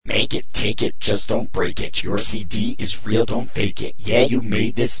Make it, take it, just don't break it. Your CD is real, don't fake it. Yeah, you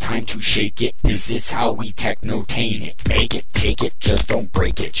made this, time to shake it. This is how we techno-tain it. Make it, take it, just don't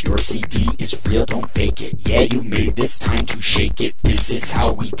break it. Your CD is real, don't fake it. Yeah, you made this, time to shake it. This is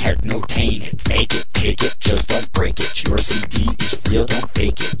how we techno-tain it. Make it, take it, just don't break it. Your CD is real, don't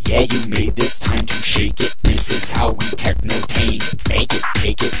fake it. Yeah, you made this, time to shake it. This is how we techno-tain it. Make it,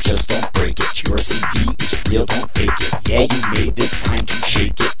 take it, just don't break it. Your CD is real, don't fake it. Yeah, you made this, time to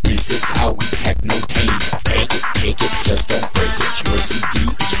shake it. This is how we techno-tain it. Make it, take it, just don't break it. Your CD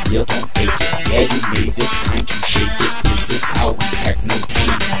is real, don't fake it. Yeah, you made this, time to shake it. This is how we techno-tain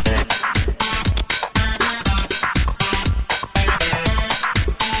it.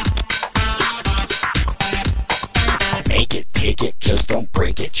 Make it, take it, just don't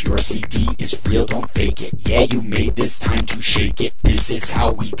break it. Your CD is real, don't fake it. Yeah, you made this, time to shake it. This is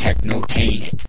how we techno-tain it.